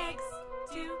family. Eggs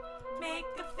to make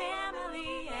a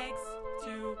family. Eggs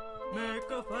to Make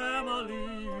a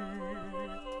family.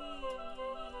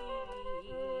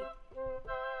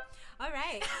 All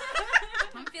right.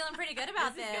 I'm feeling pretty good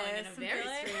about this. This is going in a very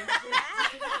I'm feeling-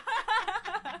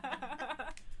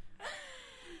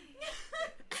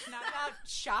 Not about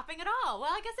shopping at all. Well,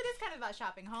 I guess it is kind of about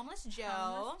shopping. Homeless Joe.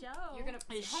 Homeless Joe. You're gonna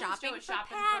Is Homeless shopping Joe is for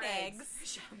shopping pad for eggs.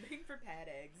 Shopping for pad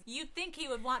eggs. You'd think he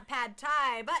would want pad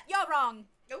thai, but you're wrong.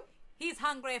 Nope. He's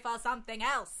hungry for something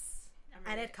else. I'm And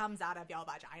ready. it comes out of your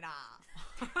vagina.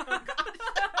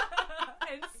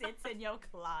 And sits in your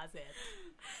closet.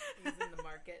 He's in the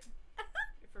market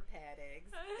for pad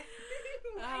eggs.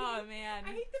 Oh, man.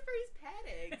 I hate the phrase pad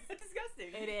eggs. It's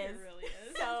disgusting. It is. It really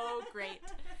is. So great.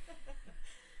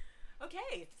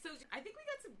 Okay, so I think we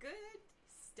got some good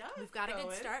stuff. We've got a good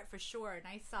going. start for sure.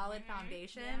 Nice solid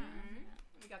foundation. Mhm.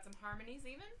 We got some harmonies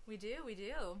even. We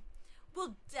do.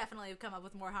 We'll definitely come up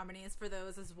with more harmonies for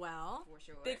those as well. For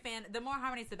sure. Big fan. The more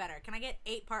harmonies, the better. Can I get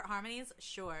 8-part harmonies?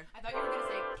 Sure. I thought you were going to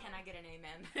say, can I get an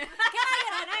amen? Can I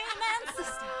get an amen,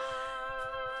 sister?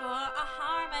 For a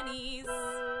harmonies.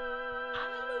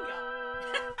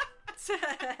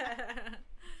 Hallelujah.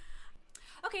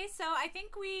 Okay, so I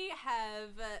think we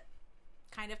have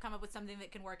kind of come up with something that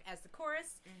can work as the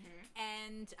chorus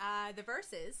and the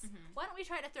verses. Why don't we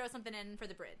try to throw something in for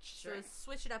the bridge? Sure. So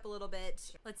switch it up a little bit.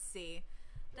 Let's see.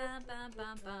 Dum, bum,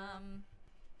 bum, bum.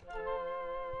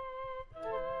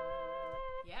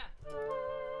 Yeah.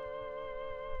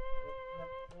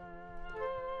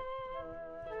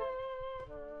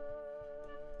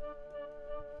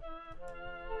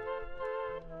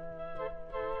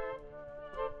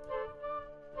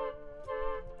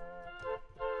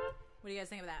 What do you guys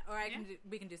think of that? Or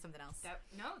we can do something else. That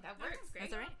works. Great.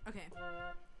 That's all right? Okay.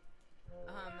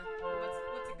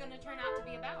 What's it going to turn out to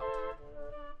be about?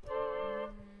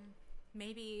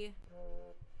 Maybe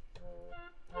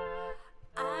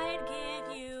I'd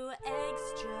give you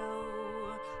eggs,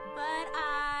 Joe, but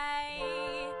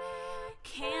I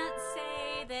can't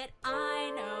say that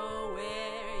I know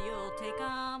where you'll take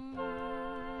 'em.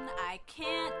 I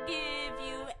can't give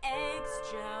you eggs,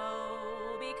 Joe,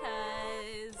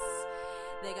 because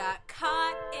they got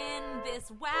caught in this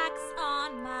wax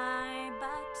on my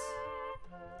butt.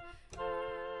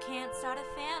 Can't start a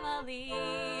family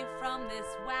from this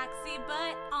waxy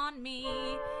butt on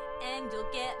me. And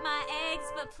you'll get my eggs,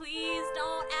 but please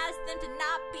don't ask them to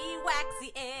not be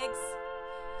waxy eggs.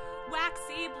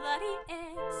 Waxy, bloody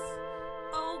eggs.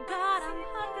 Oh God, I'm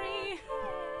hungry.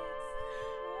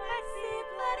 Waxy,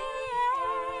 bloody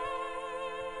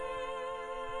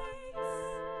eggs.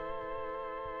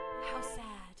 How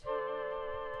sad.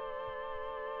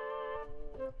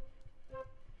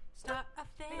 Start a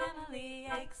family,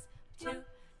 eggs. To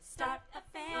start a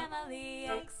family,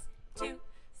 eggs. To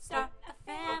start a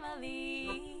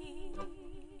family.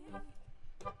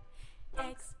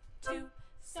 Eggs. To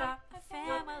start a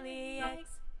family,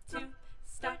 eggs. To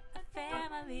start a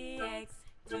family, eggs.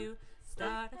 To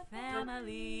start a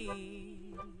family.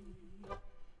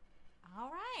 All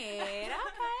right.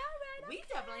 Okay. We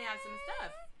definitely have some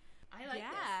stuff. I like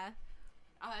Yeah.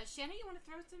 this. Shanna, you want to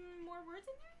throw some more words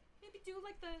in there? Maybe do a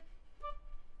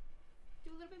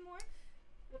little bit more?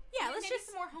 Yeah, Maybe let's just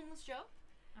some more homeless Joe.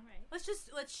 All right.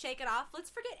 let's shake it off. Let's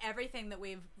forget everything that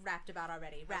we've rapped about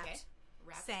already. Rapped, Okay.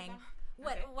 Rap sang,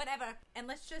 about- Okay. whatever, and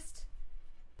let's just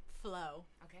flow.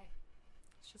 Okay.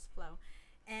 Let's just flow.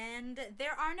 And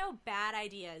there are no bad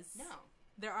ideas. No.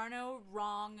 There are no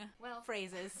wrong Well,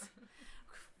 phrases.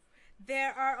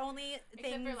 There are only except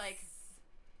things. for like,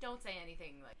 don't say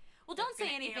anything like. well, don't that's say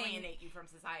gonna anything. Alienate you from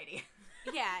society.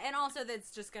 Yeah, and also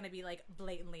that's just going to be like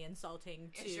blatantly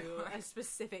insulting to Sure. a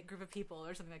specific group of people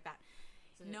or something like that.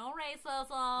 No Yeah,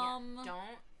 racism.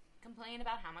 don't complain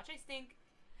about how much I stink.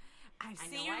 I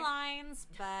see know your I- lines,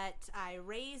 but I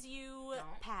raise you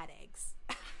Don't. pad eggs.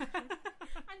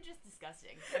 I'm just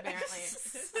disgusting, apparently.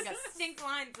 I got stink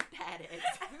lines with pad eggs.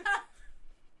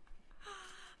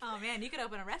 Oh man, you could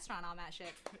open a restaurant on that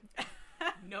shit.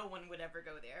 No one would ever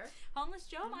go there. Homeless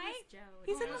Joe might. Homeless Joe.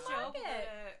 He's in Homeless the Joe market.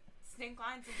 with stink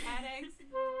lines and pad eggs.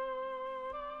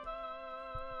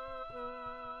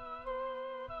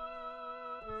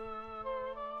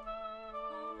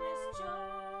 Homeless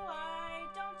Joe, why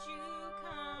don't you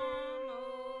come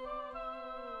over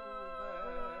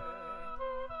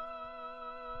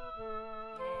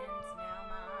and smell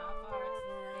my farts?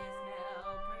 They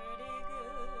smell pretty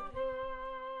good.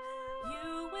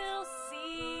 You will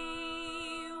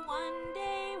see one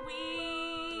day we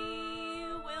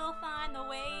will find the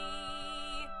way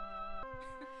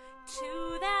to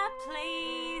that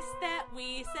place that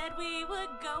we said we would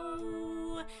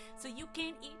go, so you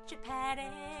can eat your pad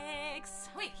eggs.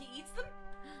 Wait, he eats them?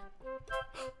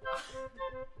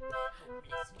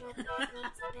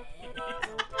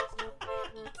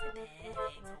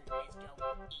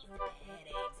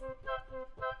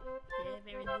 They're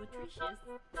very nutritious.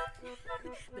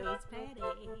 Those pad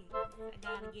eggs. I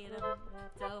gotta get them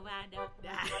so I don't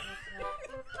die.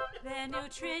 They're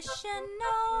nutritional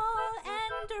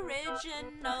and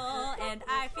original, and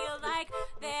I feel like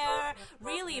they're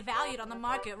really valued on the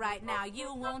market right now.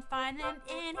 You won't find them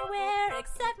anywhere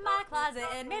except my closet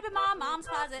and maybe my mom's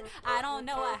closet. I don't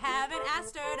know, I haven't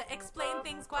asked her to explain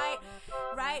things quite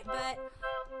right, but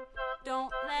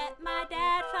don't let my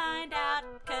dad find out,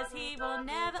 'cause he will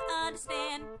never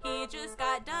understand. He just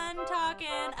got done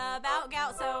talking about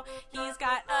gout, so he's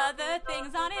got other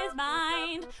things on his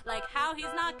mind, like how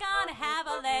he's not gonna have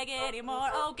a leg anymore.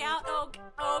 Oh gout, oh,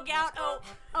 oh gout,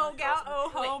 oh gout, oh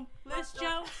homeless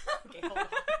Joe. Okay, hold on.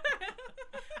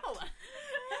 Hold on.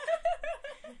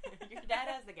 Your dad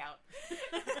has the gout.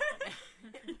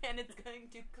 And it's going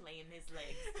to claim his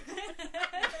legs.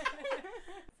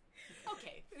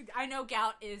 Okay. I know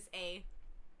gout is a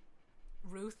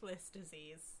ruthless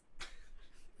disease.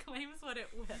 Claims what it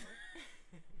will.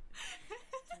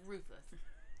 It's ruthless.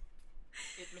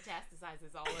 It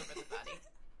metastasizes all over the body.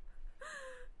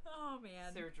 Oh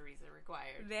man. Surgeries are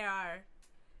required. They are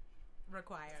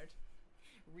required.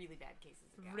 Really bad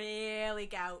cases of gout. Really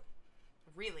gout.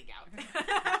 Really gout.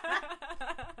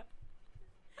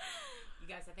 You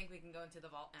guys, I think we can go into the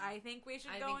vault now. I think we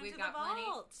should I go think into we've the got plenty.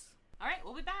 vault. All right,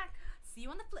 we'll be back. See you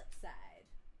on the flip side.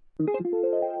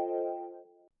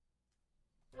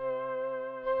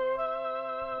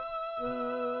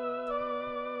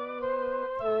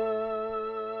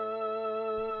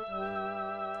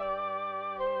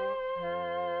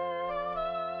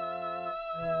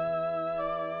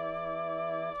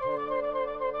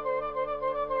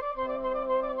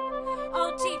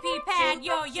 OTP pad,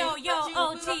 yo, yo, yo,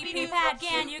 OTP pad,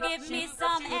 can you give me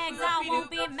some eggs? I won't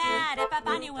be mad if I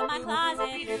find you in my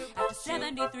closet after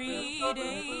 73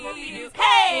 days.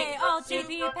 Hey,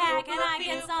 OTP pad, can I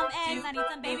get some eggs? I need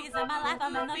some babies in my life,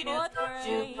 I'm in the 4th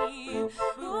grade.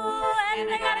 Ooh,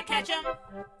 and I gotta catch 'em.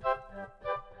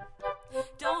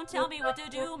 Don't tell me what to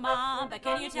do, Mom, but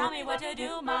can you tell me what to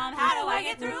do, Mom? How do I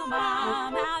get through,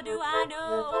 Mom? How do I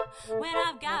know when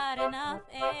I've got enough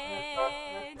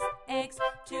eggs? Eggs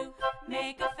to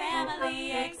make a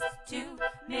family, eggs to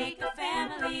make a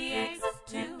family, eggs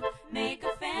to make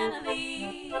a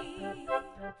family.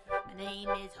 My name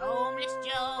is Homeless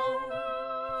Joe,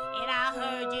 and I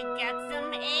heard you got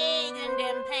some eggs and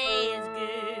them pay is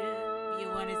good. You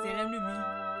wanna sell them to me?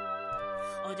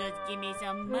 Or just give me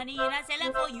some money and I sell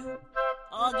them for you.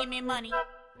 Or give me money,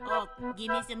 or give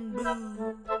me some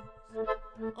booze.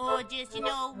 Or just,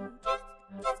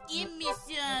 just give me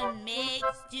some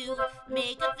eggs to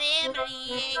make a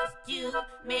family, eggs to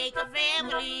make a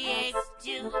family, eggs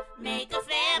to make a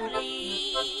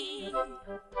family.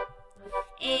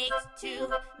 Eggs to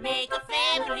make a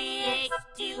family, eggs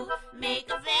to make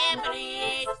a family,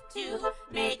 eggs to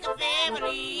make a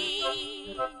family.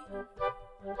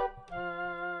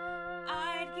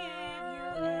 I'd give you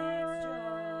eggs, Joe,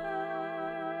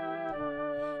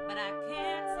 but I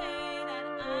can't say that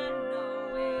I know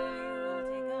where you'll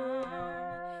take 'em,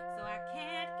 so I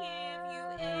can't give you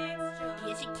eggs, Joe.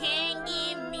 Yes, you can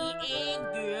give me eggs,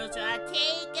 girl, so I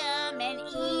take 'em and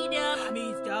eat 'em. I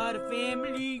mean, start a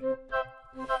family.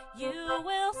 You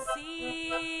will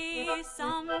see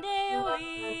someday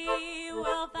we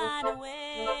will find a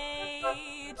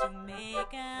way to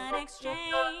make an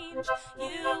exchange.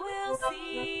 You will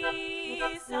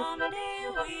see someday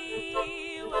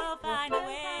we will find a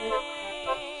way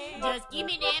Just give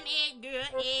me them eggs,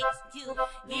 girl, eggs too.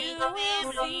 Make a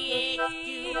family,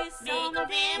 eggs too. Make a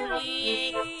family,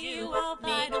 eggs too.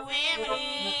 Make a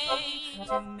family.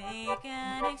 To make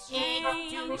an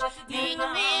exchange. Make a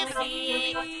family,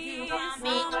 eggs too.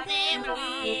 Make a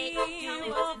family, eggs too.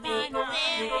 Make a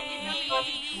family.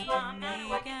 To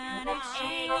make an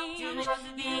exchange.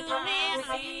 Make a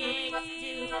family, eggs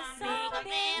too. Make a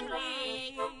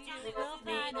family. We'll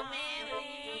find a way.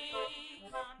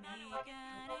 Make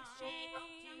an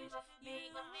exchange.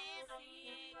 Make a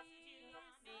family.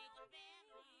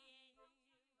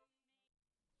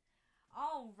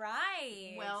 All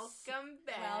right. Welcome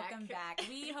back. Welcome back.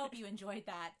 We hope you enjoyed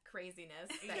that. Craziness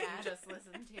that Yeah. you just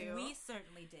listened to. We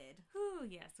certainly did. Ooh,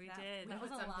 yes, we That- did. We that put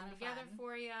was a lot something of together fun.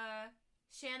 for you.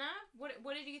 Shanna,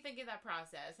 what did you think of that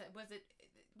process? Was it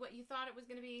what you thought it was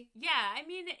going to be? Yeah, I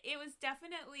mean, it was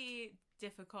definitely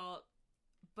difficult,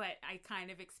 but I kind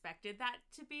of expected that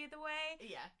to be the way.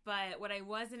 Yeah. But what I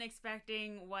wasn't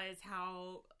expecting was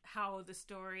how the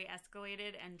story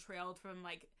escalated and trailed from,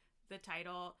 like, the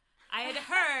title. I had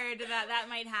heard that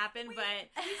might happen, but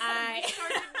I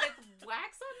started with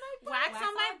wax on my butt. wax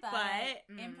on my butt.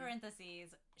 In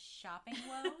parentheses, shopping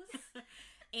woes.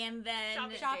 And then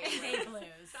Shopping day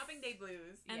blues. Shopping day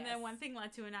blues. And Yes. then one thing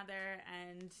led to another,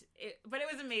 but it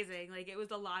was amazing. Like, it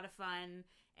was a lot of fun,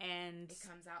 and It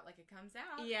comes out like it comes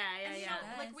out. yeah. And you know,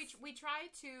 Yes. like we try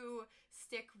to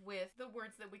stick with the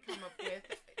words that we come up with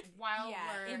while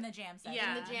we're in the jam session.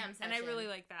 Yeah, in the jam and I session. really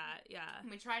like that. Yeah,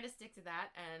 We try to stick to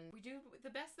that, and we do the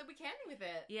best that we can with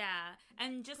it. yeah,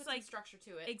 and just Put like some structure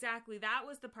to it. exactly, that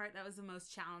was the part that was the most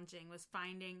challenging, was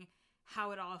finding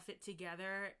how it all fit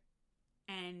together,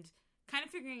 and kind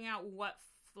of figuring out what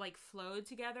flowed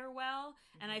together well.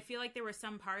 And I feel like there were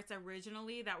some parts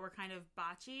originally that were kind of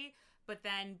botchy, but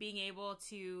then being able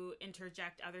to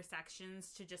interject other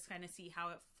sections to just kind of see how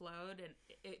it flowed, and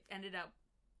it ended up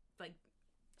like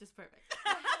just perfect.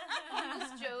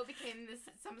 Homeless Joe became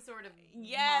some sort of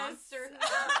Yes. monster who's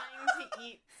trying to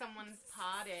eat someone's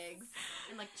pod eggs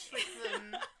and like trick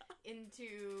them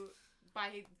into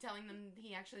by telling them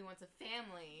he actually wants a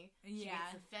family. She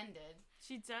Yeah. gets offended.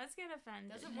 She does get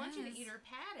offended. Doesn't want you to Yes. eat her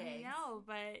pad I eggs. know,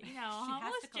 but She you know, has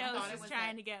homeless to call it Joe's out. just Was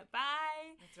trying it- to get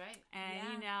by, That's right. and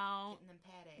Yeah. you know, Getting them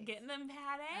pad eggs. getting them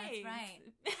pad That's eggs. right.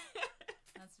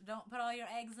 Don't put all your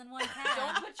eggs in one pan.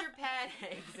 Don't put your pad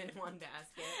eggs in one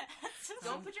basket.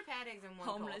 Don't put your pad eggs in one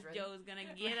Homeless cauldron. Joe's gonna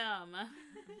get them.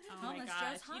 Oh my Homeless gosh!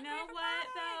 Joe's You hungry know for what pad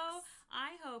though? eggs.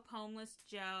 I hope Homeless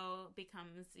Joe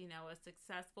becomes, a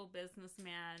successful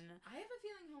businessman. I have a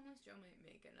feeling Homeless Joe might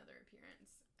make another appearance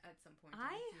at some point.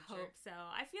 I in the future. hope so.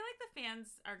 I feel like the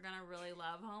fans are gonna really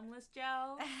love Homeless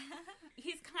Joe.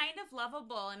 He's kind of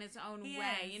lovable in his own He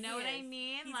way. is, You know he what I is.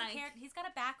 mean? He's got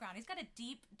a background. He's got a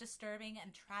deep, disturbing,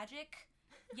 and tragic,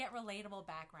 yet relatable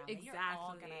background that you're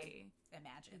all gonna exactly.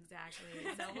 imagine. Exactly.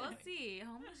 So we'll see.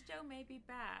 Homeless Joe may be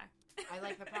back. I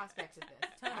like the prospect of this.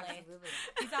 Totally. Absolutely.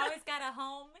 He's always got a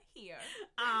home here.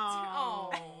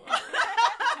 Oh. Home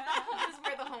is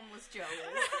where the homeless Joe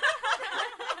is.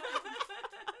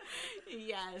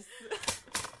 Yes.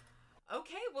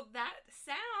 Okay, well that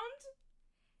sound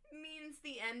means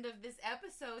the end of this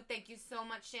episode. Thank you so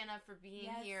much, Shanna, for being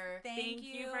Yes, here. Thank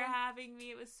you for having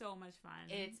me. It was so much fun.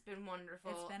 It's been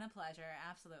wonderful. It's been a pleasure,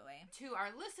 absolutely. To our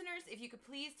listeners, if you could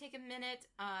please take a minute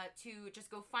to just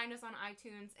go find us on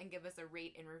iTunes and give us a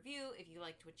rate and review if you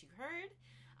liked what you heard.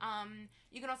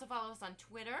 You can also follow us on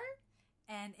Twitter.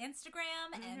 And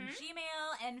Instagram and Mhm.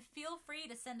 Gmail, and feel free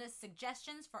to send us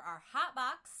suggestions for our hot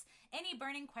box. Any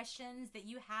burning questions that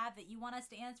you have that you want us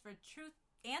to answer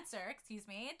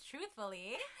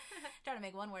truthfully. Trying to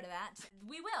make one word of that.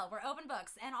 We will. We're open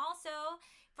books. And also,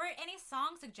 for any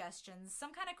song suggestions,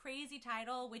 some kind of crazy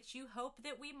title which you hope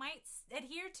that we might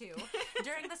adhere to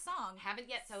during the song. Haven't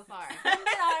yet so far. Send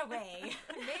it our way.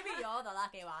 Maybe you're the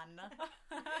lucky one.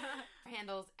 Our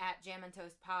handles at Jam and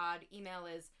Toast Pod. Email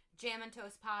is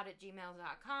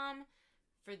jamandtoastpod@gmail.com.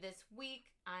 For this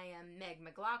week, I am Meg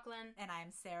McLaughlin. And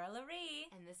I'm Sarah Laree.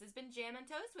 And this has been Jam and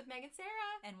Toast with Meg and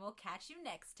Sarah. And we'll catch you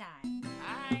next time.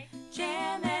 Bye.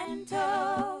 Jam and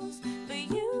toast for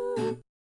you.